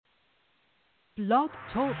Blog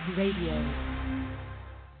Talk Radio.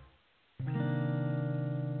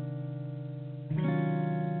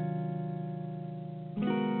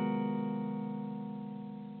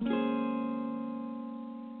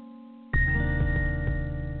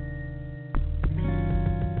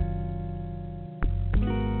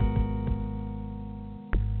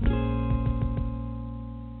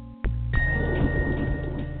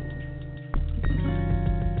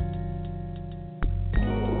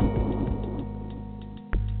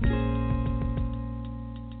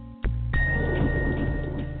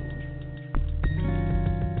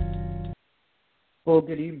 Well,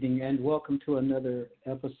 good evening and welcome to another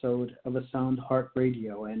episode of A Sound Heart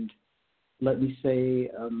Radio. And let me say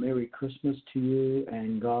a Merry Christmas to you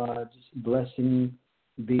and God's blessing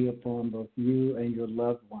be upon both you and your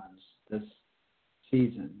loved ones this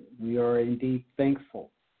season. We are indeed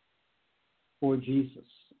thankful for Jesus.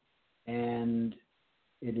 And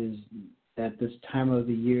it is at this time of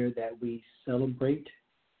the year that we celebrate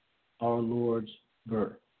our Lord's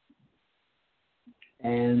birth.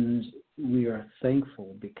 And we are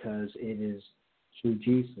thankful because it is through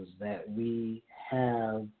Jesus that we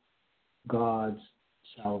have God's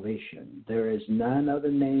salvation. There is none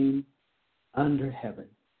other name under heaven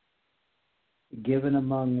given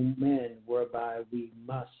among men whereby we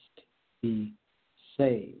must be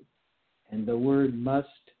saved. And the word must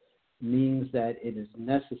means that it is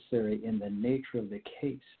necessary in the nature of the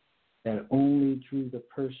case that only through the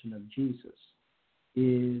person of Jesus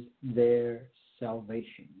is there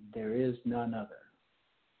salvation. There is none other.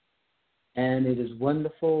 And it is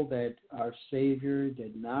wonderful that our Savior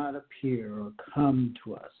did not appear or come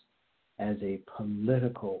to us as a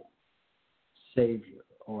political Savior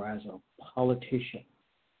or as a politician.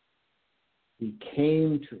 He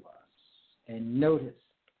came to us, and notice,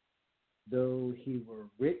 though he were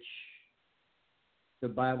rich, the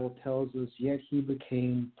Bible tells us, yet he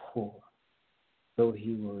became poor. Though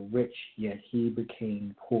he were rich, yet he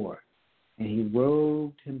became poor. And he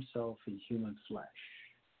robed himself in human flesh.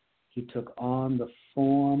 He took on the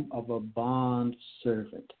form of a bond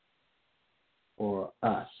servant for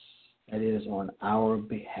us, that is, on our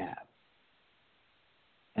behalf.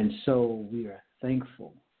 And so we are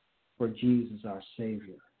thankful for Jesus, our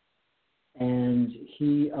Savior. And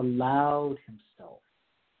he allowed himself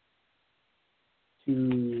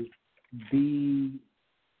to be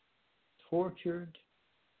tortured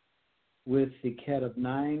with the cat of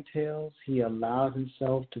nine tails. He allowed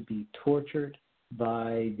himself to be tortured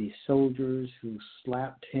by the soldiers who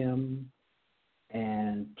slapped him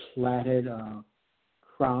and plaited a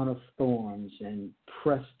crown of thorns and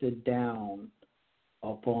pressed it down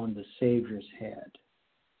upon the Savior's head.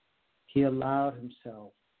 He allowed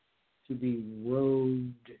himself to be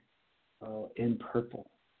robed in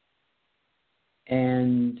purple.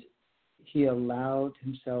 And he allowed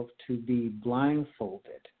himself to be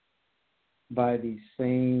blindfolded by these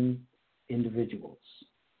same individuals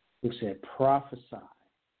who said, prophesy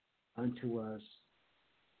unto us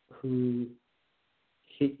who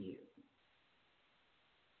hit you.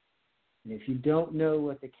 And if you don't know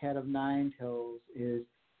what the cat of nine tails is,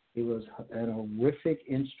 it was an horrific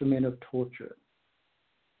instrument of torture.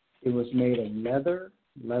 It was made of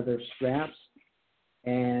leather straps,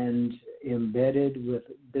 and embedded with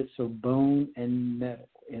bits of bone and metal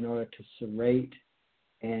in order to serrate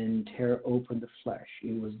and tear open the flesh.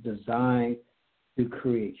 It was designed to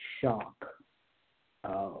create shock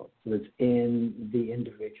within the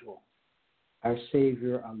individual. Our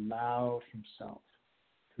Savior allowed himself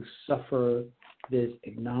to suffer this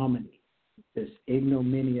ignominy, this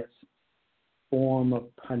ignominious form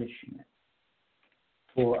of punishment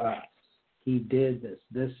for us. He did this.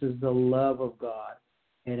 This is the love of God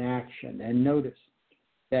in action. And notice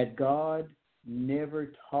that God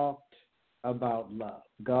never talked about love.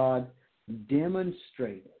 God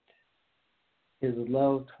demonstrated his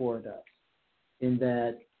love toward us in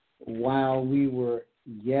that while we were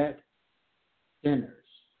yet sinners,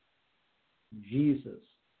 Jesus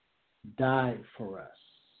died for us.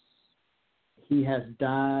 He has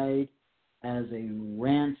died as a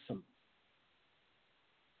ransom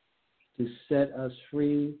to set us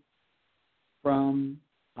free from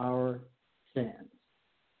our sins.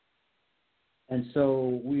 And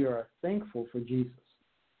so we are thankful for Jesus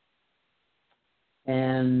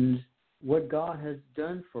and what God has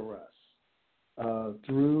done for us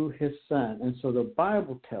through his Son. And so the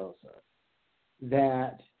Bible tells us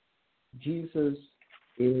that Jesus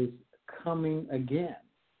is coming again,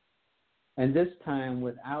 and this time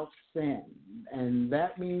without sin. And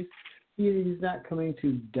that means he's not coming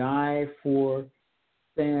to die for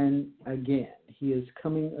sin again. He is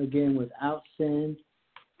coming again without sin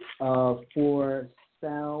for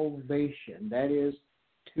salvation. That is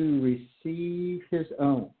to receive his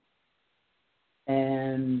own.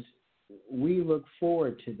 And we look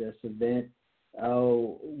forward to this event,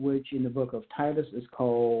 which in the book of Titus is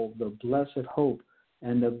called the Blessed Hope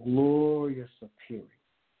and the Glorious Appearing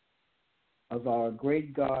of our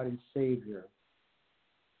great God and Savior,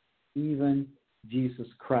 even Jesus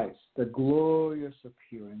Christ, the glorious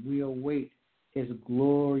appearing. We await his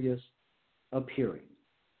glorious appearing.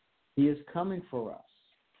 He is coming for us.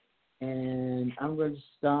 And I'm going to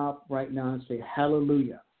stop right now and say,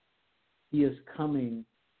 hallelujah. He is coming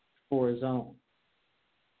for his own.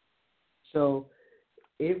 So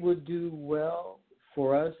it would do well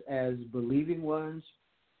for us as believing ones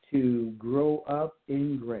to grow up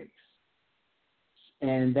in grace.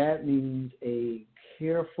 And that means a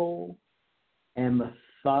careful and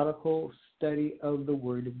methodical study of the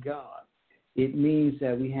Word of God. It means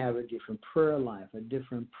that we have a different prayer life, a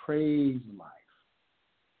different praise life.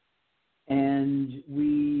 And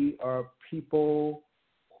we are people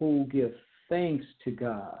who give thanks to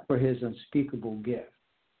God for his unspeakable gift.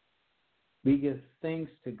 We give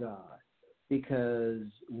thanks to God because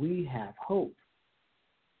we have hope.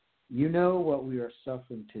 You know what we are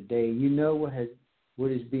suffering today. You know what has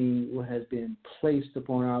been placed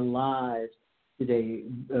upon our lives today.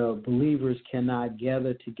 Believers cannot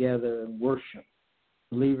gather together and worship.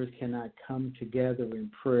 Believers cannot come together in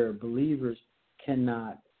prayer. Believers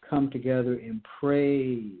cannot come together in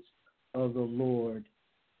praise of the Lord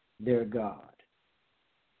their God.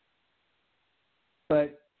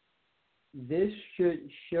 But this should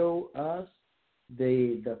show us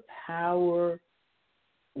the power.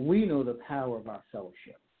 We know the power of our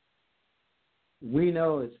fellowship. We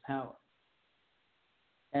know its power.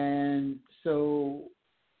 And so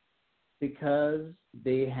because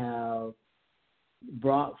they have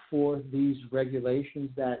brought forth these regulations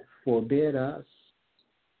that forbid us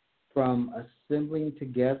from assembling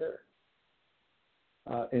together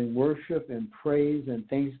in worship and praise and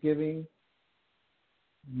thanksgiving,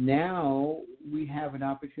 now we have an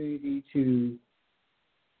opportunity to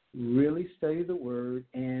really study the Word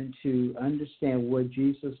and to understand what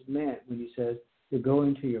Jesus meant when he says to go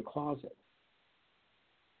into your closet.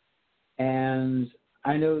 And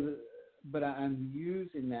I know that, but I'm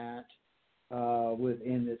using that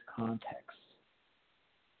within this context.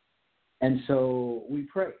 And so we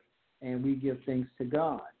pray and we give thanks to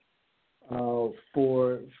God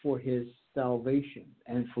for his salvation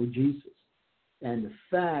and for Jesus. And the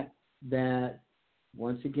fact that,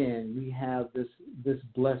 once again, we have this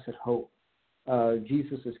blessed hope.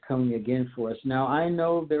 Jesus is coming again for us. Now, I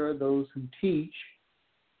know there are those who teach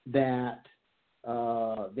that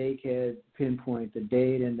they could pinpoint the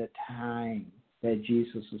date and the time that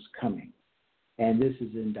Jesus is coming. And this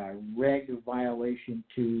is in direct violation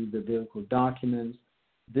to the biblical documents.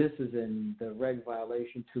 This is in direct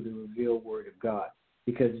violation to the revealed Word of God.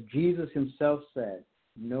 Because Jesus himself said,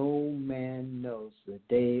 no man knows the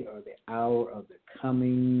day or the hour of the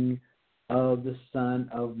coming of the Son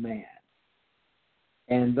of Man.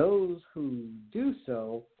 And those who do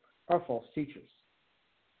so are false teachers.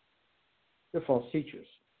 They're false teachers.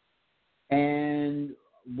 And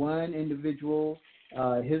one individual,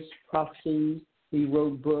 his prophecies, he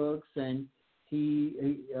wrote books, and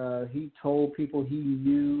he told people he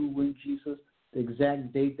knew when Jesus, the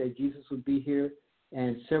exact date that Jesus would be here,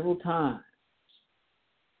 and several times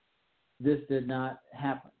this did not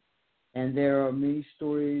happen. And there are many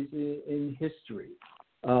stories in history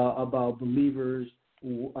about believers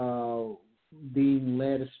being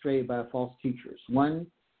led astray by false teachers. One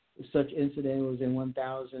such incident was in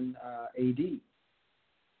 1000 AD.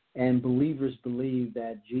 And believers believed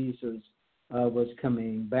that Jesus was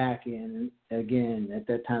coming back in again at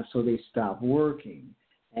that time, so they stopped working.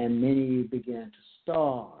 And many began to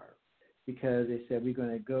starve because they said, we're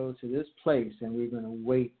going to go to this place and we're going to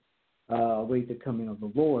wait the coming of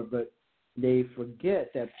the Lord. But they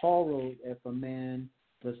forget that Paul wrote, if a man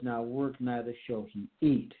does not work, neither shall he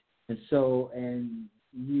eat. And so, and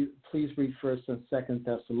you please read 1st and 2nd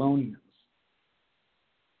Thessalonians.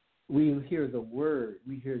 We hear the word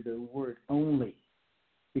only,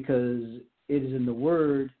 because it is in the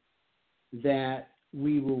word that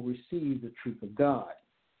we will receive the truth of God.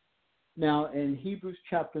 Now, in Hebrews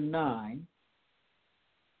chapter 9,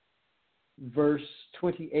 verse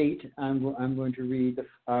 28, I'm going to read,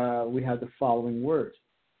 we have the following words.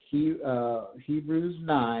 Hebrews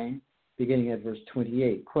 9, beginning at verse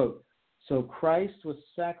 28, quote, so Christ was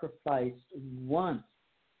sacrificed once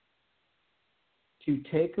to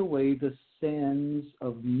take away the sins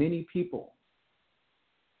of many people,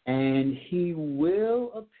 and he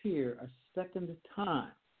will appear a second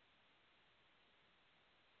time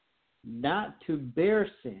not to bear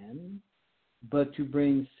sin, but to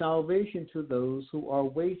bring salvation to those who are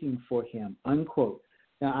waiting for him, unquote.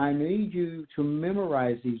 Now, I need you to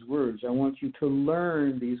memorize these words. I want you to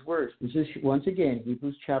learn these words. This is, once again,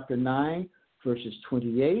 Hebrews chapter 9, verses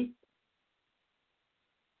 28.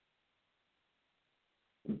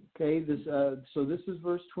 Okay, so this is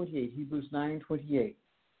verse 28, Hebrews 9:28.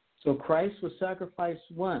 So Christ was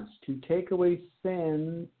sacrificed once to take away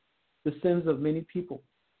the sins of many people.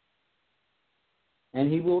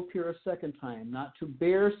 And he will appear a second time, not to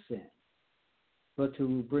bear sin, but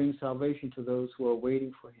to bring salvation to those who are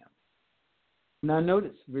waiting for him. Now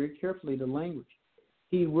notice very carefully the language.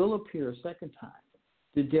 He will appear a second time.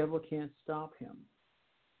 The devil can't stop him.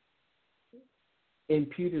 In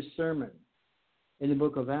Peter's sermon in the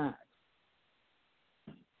book of Acts,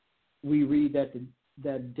 we read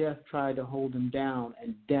that death tried to hold him down,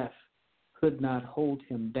 and death could not hold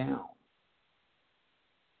him down.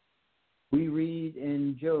 We read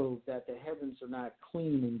in Job that the heavens are not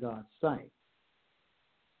clean in God's sight.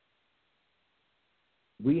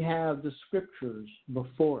 We have the scriptures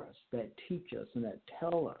before us that teach us and that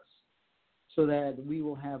tell us so that we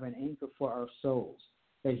will have an anchor for our souls,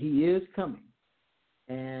 that he is coming.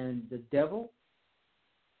 And the devil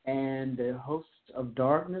and the hosts of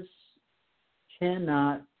darkness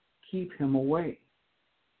cannot keep him away.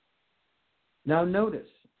 Now notice,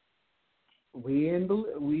 we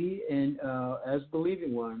as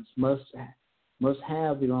believing ones must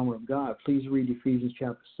have the armor of God. Please read Ephesians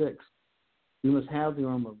chapter 6. We must have the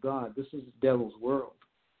armor of God. This is the devil's world.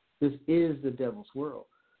 This is the devil's world.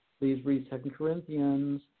 Please read 2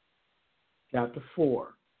 Corinthians chapter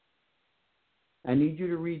 4. I need you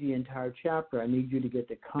to read the entire chapter. I need you to get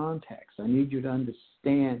the context. I need you to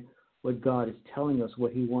understand what God is telling us,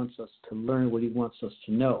 what he wants us to learn, what he wants us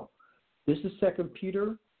to know. This is 2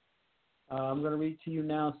 Peter. I'm going to read to you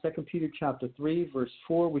now 2 Peter chapter 3, verse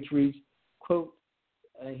 4, which reads, quote,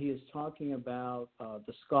 he is talking about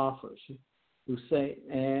the scoffers who say,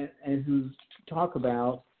 and who talk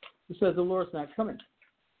about, who says the Lord's not coming.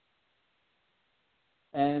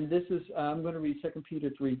 And this is, I'm going to read 2 Peter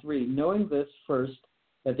 3:3. Knowing this first,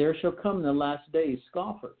 that there shall come in the last days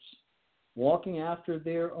scoffers, walking after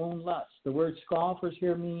their own lusts. The word scoffers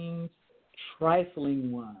here means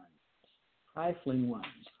trifling ones,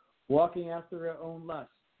 walking after their own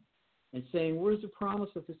lusts, and saying, where's the promise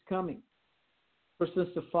of his coming? For since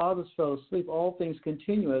the fathers fell asleep, all things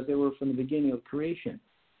continue as they were from the beginning of creation.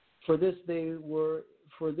 For this they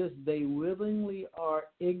willingly are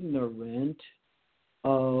ignorant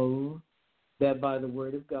of that by the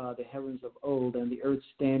word of God, the heavens of old and the earth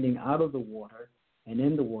standing out of the water and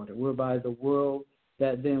in the water, whereby the world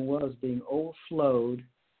that then was being overflowed,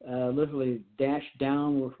 literally dashed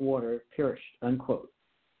down with water, perished, unquote.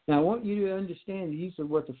 Now, I want you to understand these are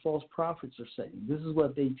what the false prophets are saying. This is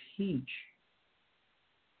what they teach.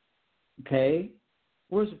 Okay?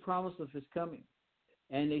 Where's the promise of his coming?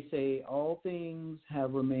 And they say all things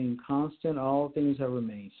have remained constant, all things have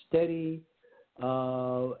remained steady,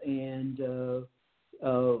 and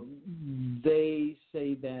they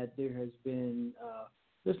say that there has been,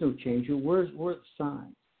 there's no change. Where's the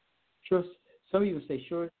signs? Sure, some even say,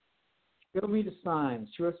 sure, show me the signs.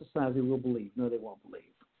 Show us the signs, they will believe. No, they won't believe.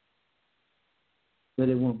 No,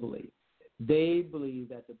 they won't believe. They believe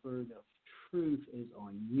that the burden of truth is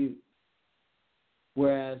on you,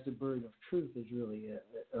 whereas the burden of truth is really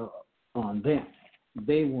on them.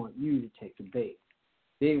 They want you to take the bait.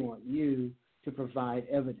 They want you to provide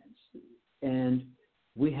evidence. And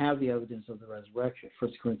we have the evidence of the resurrection,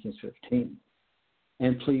 1 Corinthians 15.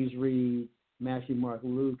 And please read Matthew, Mark,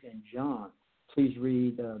 Luke, and John. Please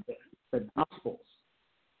read the Gospels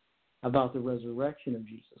about the resurrection of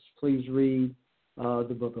Jesus. Please read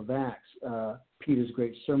the book of Acts, Peter's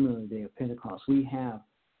great sermon on the day of Pentecost. We have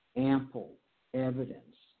ample evidence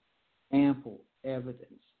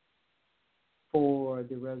for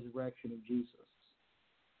the resurrection of Jesus.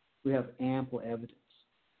 We have ample evidence.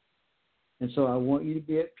 And so I want you to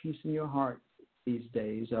be at peace in your heart these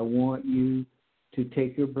days. I want you to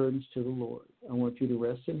take your burdens to the Lord. I want you to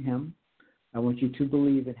rest in him. I want you to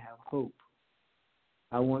believe and have hope.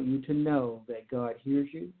 I want you to know that God hears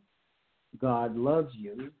you, God loves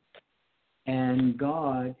you, and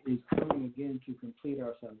God is coming again to complete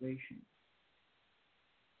our salvation.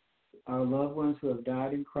 Our loved ones who have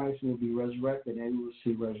died in Christ will be resurrected, and we will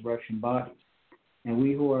see resurrection bodies. And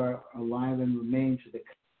we who are alive and remain to the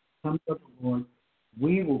coming of the Lord,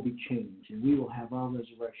 we will be changed, and we will have our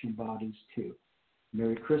resurrection bodies too.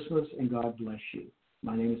 Merry Christmas, and God bless you.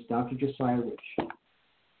 My name is Dr. Josiah Rich.